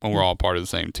out when we're all part of the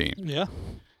same team. Yeah.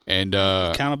 And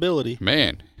accountability.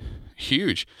 Man,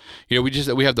 huge.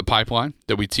 We have the pipeline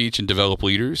that we teach and develop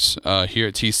leaders here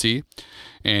at TC.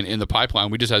 And in the pipeline,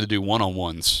 we just had to do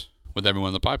one-on-ones with everyone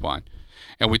in the pipeline.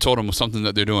 And we told them something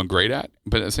that they're doing great at.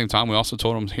 But at the same time, we also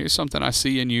told them, here's something I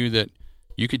see in you that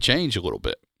you could change a little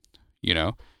bit.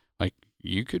 Like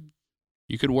you could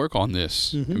work on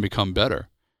this and become better.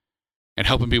 And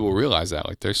helping people realize that,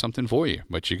 like, there's something for you,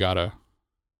 but you gotta,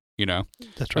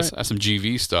 that's right. That's some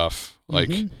GV stuff. Like,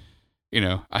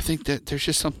 I think that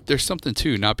there's something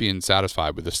to not being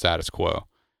satisfied with the status quo.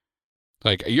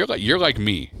 Like you're like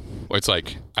me. Where it's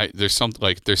like there's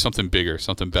something bigger,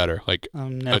 something better. Like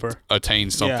never attain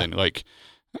something. Yeah. Like,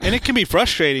 and it can be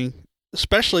frustrating,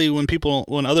 especially when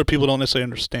other people don't necessarily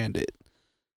understand it.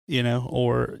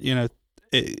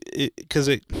 Because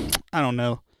I don't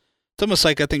know. It's almost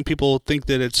like I think people think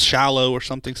that it's shallow or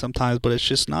something sometimes, but it's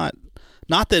just not.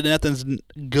 Not that nothing's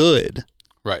good,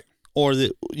 right? Or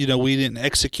that we didn't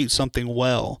execute something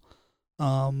well.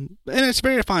 And it's a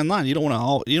very fine line. You don't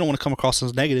want to come across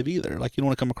as negative either. Like you don't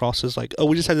want to come across as like, oh,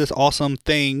 we just had this awesome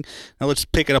thing. Now let's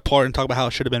pick it apart and talk about how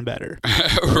it should have been better.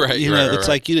 Right. It's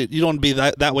like you don't want to be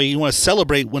that way. You want to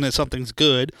celebrate when something's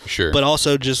good, sure, but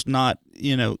also just not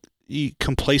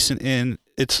complacent in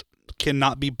it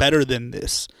cannot be better than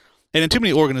this. And in too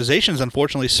many organizations,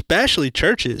 unfortunately, especially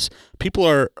churches, people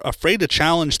are afraid to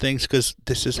challenge things because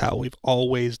this is how we've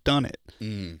always done it.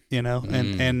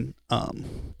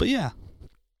 But yeah,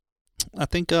 I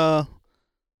think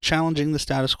challenging the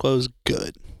status quo is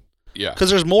good. Yeah, because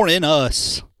there's more in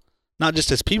us, not just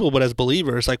as people, but as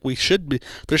believers. Like there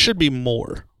should be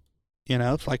more.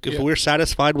 If we're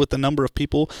satisfied with the number of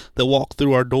people that walk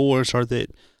through our doors or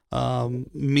that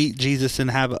meet Jesus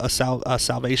and have a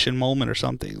salvation moment or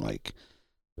something, like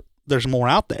there's more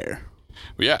out there.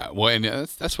 Yeah, well, and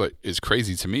that's what is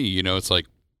crazy to me. It's like,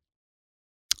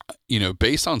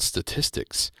 based on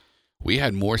statistics, we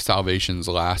had more salvations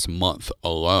last month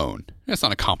alone. It's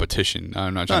not a competition.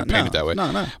 I'm not trying to paint it that way.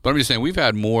 No. But I'm just saying we've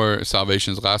had more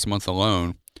salvations last month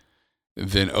alone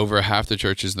than over half the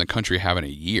churches in the country have in a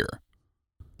year.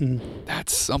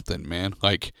 That's something, man.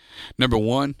 Like, number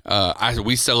one,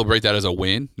 we celebrate that as a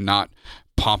win, not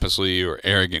pompously or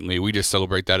arrogantly. We just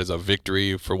celebrate that as a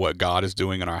victory for what God is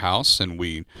doing in our house, and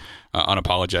we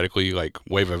unapologetically like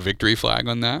wave a victory flag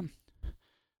on that.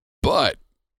 But,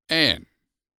 man,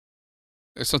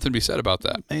 there's something to be said about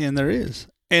that. Man, there is.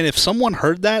 And if someone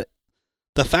heard that,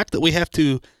 the fact that we have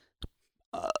to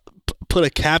put a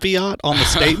caveat on the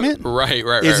statement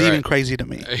is even crazy to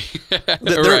me.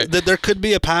 That there could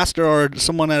be a pastor or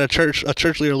someone at a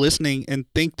church leader listening and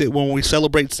think that when we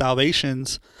celebrate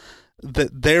salvations,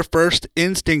 that their first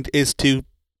instinct is to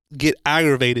get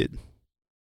aggravated.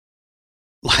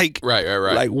 Like, right.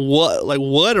 Like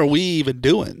what are we even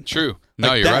doing? True. No,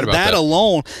 like you're right about that. That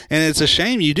alone, and it's a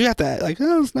shame. You do have to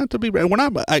it's not to be bragging. We're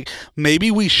not like,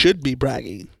 maybe we should be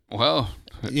bragging. Well,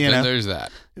 then there's that.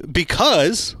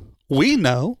 Because we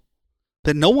know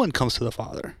that no one comes to the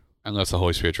Father unless the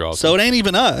Holy Spirit draws. So it ain't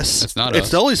even us. It's not us.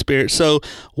 It's the Holy Spirit. So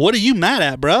what are you mad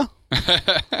at, bro?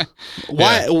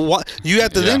 Why you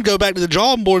have to then go back to the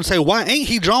drawing board and say, why ain't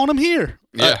he drawing them here?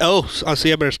 Yeah. I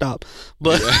see. I better stop.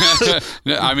 But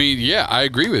I mean, yeah, I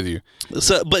agree with you.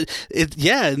 So, but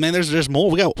man, there's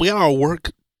more. We got our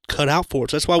work cut out for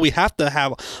us. That's why we have to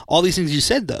have all these things you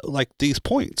said, though, like these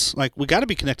points. Like we got to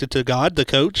be connected to God, the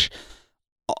coach,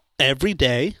 every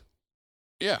day.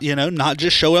 Yeah. Not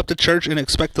just show up to church and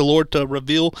expect the Lord to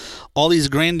reveal all these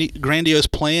grandiose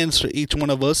plans for each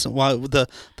one of us while the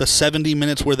 70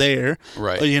 minutes we're there.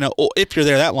 Right. If you're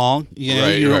there that long,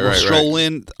 you're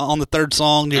strolling on the third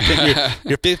song,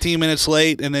 you're 15 minutes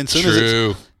late, and then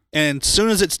as soon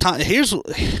as it's time,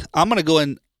 I'm going to go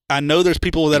and I know there's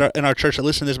people that are in our church that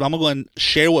listen to this, but I'm going to go and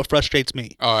share what frustrates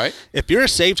me. All right. If you're a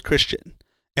saved Christian,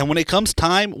 and when it comes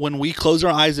time when we close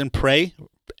our eyes and pray,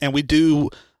 and we do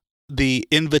the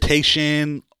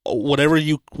invitation, whatever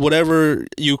you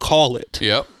call it.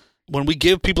 Yep. When we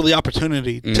give people the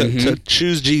opportunity to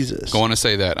choose Jesus. Go on to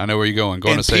say that. I know where you're going.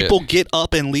 Go on to say it. And people get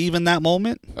up and leave in that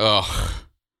moment. Ugh.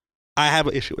 I have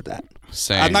an issue with that.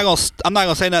 Same. I'm not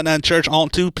gonna say nothing in church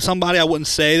to somebody. I wouldn't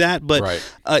say that, but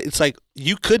it's like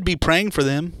you could be praying for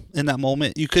them in that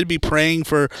moment. You could be praying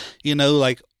for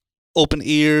like open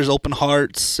ears, open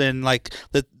hearts, and like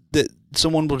that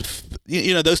someone would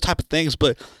those type of things,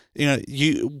 but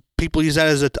people use that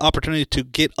as an opportunity to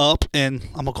get up and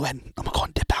I'm gonna go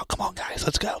and dip out. Come on, guys,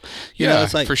 let's go.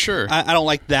 It's like, for sure. I don't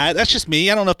like that. That's just me.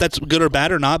 I don't know if that's good or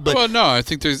bad or not. But no, I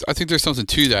think there's something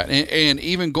to that, and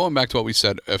even going back to what we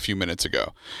said a few minutes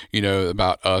ago,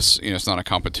 about us. It's not a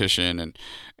competition, and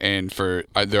I'm sure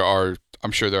there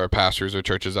are pastors or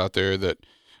churches out there that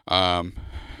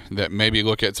that maybe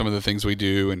look at some of the things we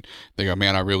do and they go,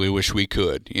 man, I really wish we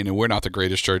could. We're not the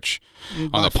greatest church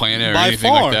on the planet or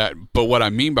anything like that. But what I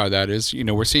mean by that is,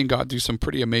 we're seeing God do some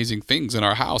pretty amazing things in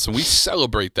our house, and we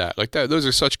celebrate that. Like that, those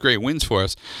are such great wins for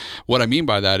us. What I mean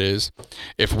by that is,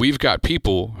 if we've got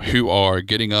people who are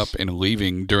getting up and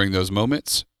leaving during those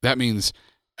moments, that means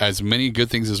as many good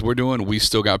things as we're doing, we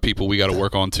still got people we got to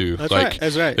work on too. That's right.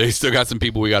 That's right. They still got some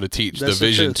people we got to teach the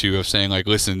vision to, of saying like,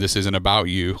 listen, this isn't about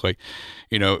you. Like,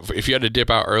 if you had to dip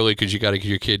out early because you got to get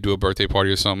your kid to a birthday party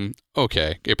or something,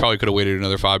 okay, it probably could have waited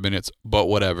another 5 minutes, but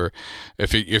whatever.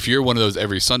 If you're one of those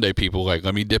every Sunday people, like,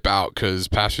 let me dip out because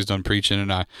pastor's done preaching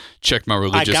and I checked my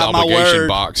religious obligation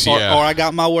box. Or I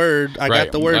got my word. I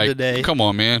got the word today. Come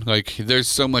on, man. Like, there's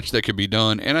so much that could be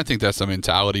done, and I think that's a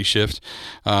mentality shift.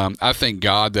 I thank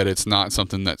God that it's not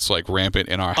something that's like rampant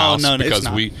in our house because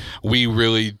we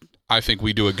really, I think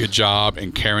we do a good job,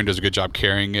 and Karen does a good job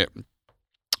carrying it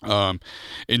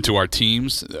into our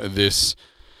teams. This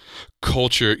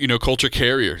culture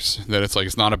carriers that it's like,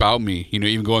 it's not about me,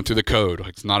 even going through the code, like,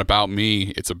 it's not about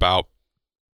me, it's about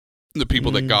the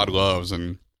people that God loves.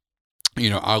 And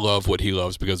I love what he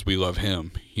loves because we love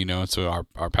him, and so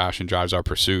our passion drives our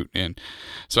pursuit. And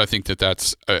so I think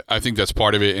that's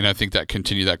part of it. And I think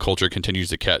that culture continues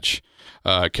to catch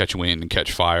wind and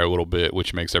catch fire a little bit,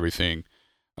 which makes everything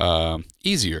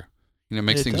easier,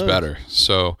 makes things better.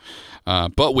 So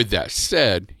but with that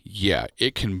said,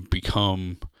 it can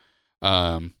become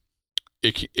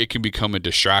it can become a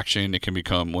distraction. It can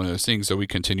become one of those things that we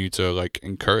continue to like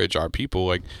encourage our people,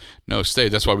 like, no, stay.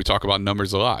 That's why we talk about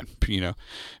numbers a lot.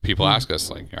 People ask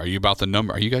us like, are you about the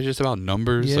number? Are you guys just about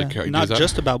numbers? Yeah, like, not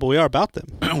just about, but we are about them.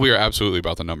 We are absolutely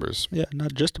about the numbers. Yeah,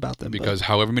 not just about them. Because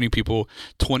however many people,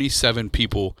 27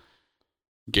 people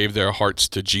gave their hearts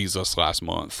to Jesus last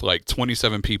month. Like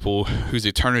 27 people whose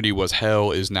eternity was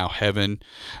hell is now heaven.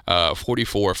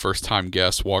 44 first-time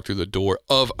guests walked through the door,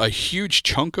 of a huge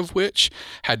chunk of which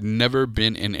had never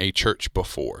been in a church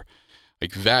before.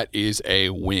 Like, that is a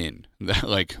win.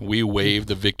 Like, we wave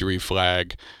the victory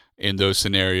flag in those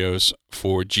scenarios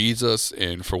for Jesus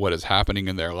and for what is happening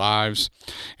in their lives.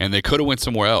 And they could have went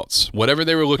somewhere else. Whatever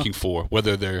they were looking for,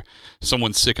 whether they're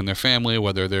someone sick in their family,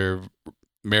 whether their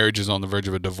marriage is on the verge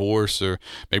of a divorce, or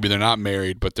maybe they're not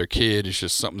married, but their kid is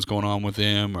just something's going on with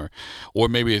them, or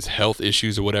maybe it's health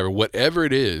issues or whatever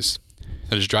it is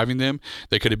that is driving them.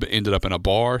 They could have ended up in a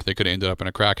bar. They could have ended up in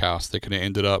a crack house. They could have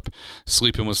ended up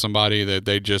sleeping with somebody that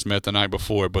they just met the night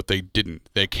before, but they didn't.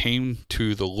 They came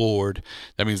to the Lord.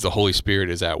 That means the Holy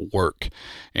Spirit is at work.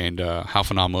 And how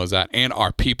phenomenal is that? And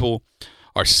our people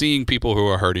are seeing people who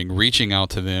are hurting, reaching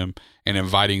out to them and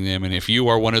inviting them. And if you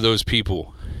are one of those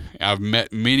people, I've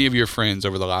met many of your friends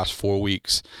over the last 4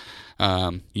 weeks.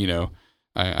 I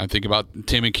think about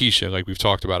Tim and Keisha, like we've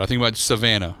talked about. I think about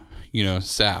Savannah,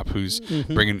 Sap, who's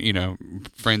bringing,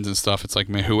 friends and stuff. It's like,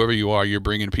 man, whoever you are, you're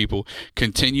bringing people.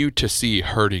 Continue to see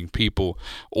hurting people,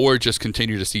 or just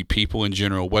continue to see people in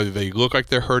general, whether they look like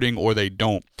they're hurting or they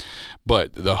don't.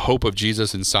 But the hope of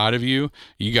Jesus inside of you,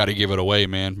 you got to give it away,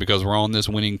 man, because we're on this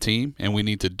winning team, and we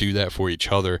need to do that for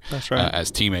each other. That's right. As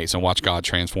teammates, and watch God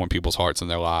transform people's hearts and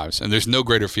their lives. And there's no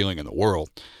greater feeling in the world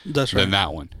than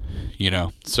that one,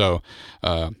 So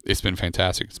it's been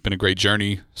fantastic. It's been a great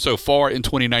journey so far in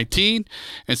 2019,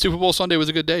 and Super Bowl Sunday was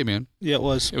a good day, man. Yeah, it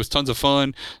was. It was tons of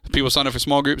fun. People signed up for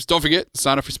small groups. Don't forget,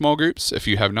 sign up for small groups if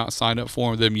you have not signed up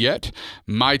for them yet.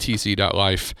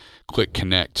 mytc.life. Click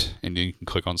connect, and you can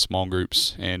click on small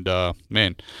groups. And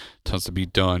man, tons to be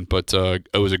done. But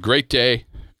it was a great day,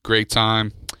 great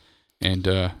time, and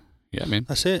yeah, man,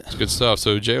 that's it. It's good stuff.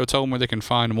 So, J.O., tell them where they can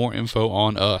find more info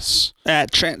on us.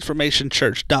 At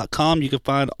transformationchurch.com. You can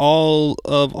find all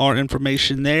of our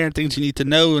information there, things you need to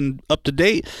know and up to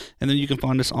date. And then you can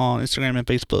find us on Instagram and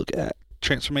Facebook at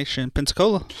Transformation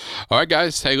Pensacola. All right,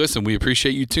 guys. Hey, listen, we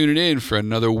appreciate you tuning in for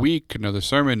another week, another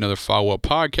sermon, another follow-up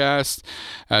podcast.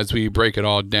 As we break it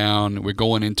all down, we're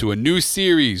going into a new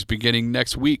series beginning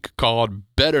next week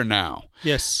called Better Now.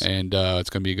 Yes. And it's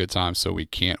going to be a good time, so we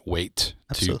can't wait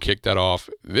to kick that off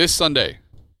this Sunday.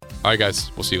 All right,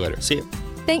 guys. We'll see you later. See you.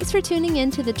 Thanks for tuning in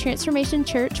to the Transformation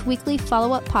Church Weekly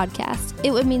Follow-Up Podcast.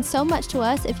 It would mean so much to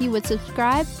us if you would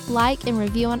subscribe, like, and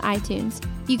review on iTunes.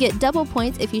 You get double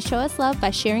points if you show us love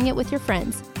by sharing it with your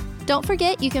friends. Don't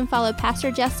forget, you can follow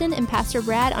Pastor Justin and Pastor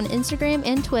Brad on Instagram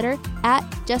and Twitter at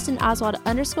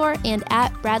JustinOswald_ and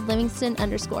at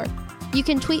BradLivingston_. You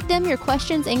can tweet them your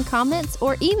questions and comments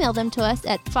or email them to us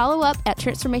at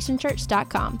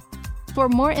followup@transformationchurch.com. For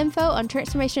more info on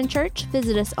Transformation Church,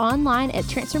 visit us online at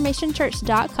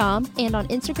transformationchurch.com and on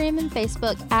Instagram and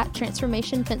Facebook at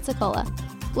Transformation Pensacola.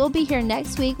 We'll be here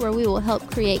next week where we will help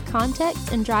create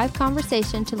context and drive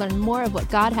conversation to learn more of what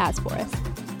God has for us.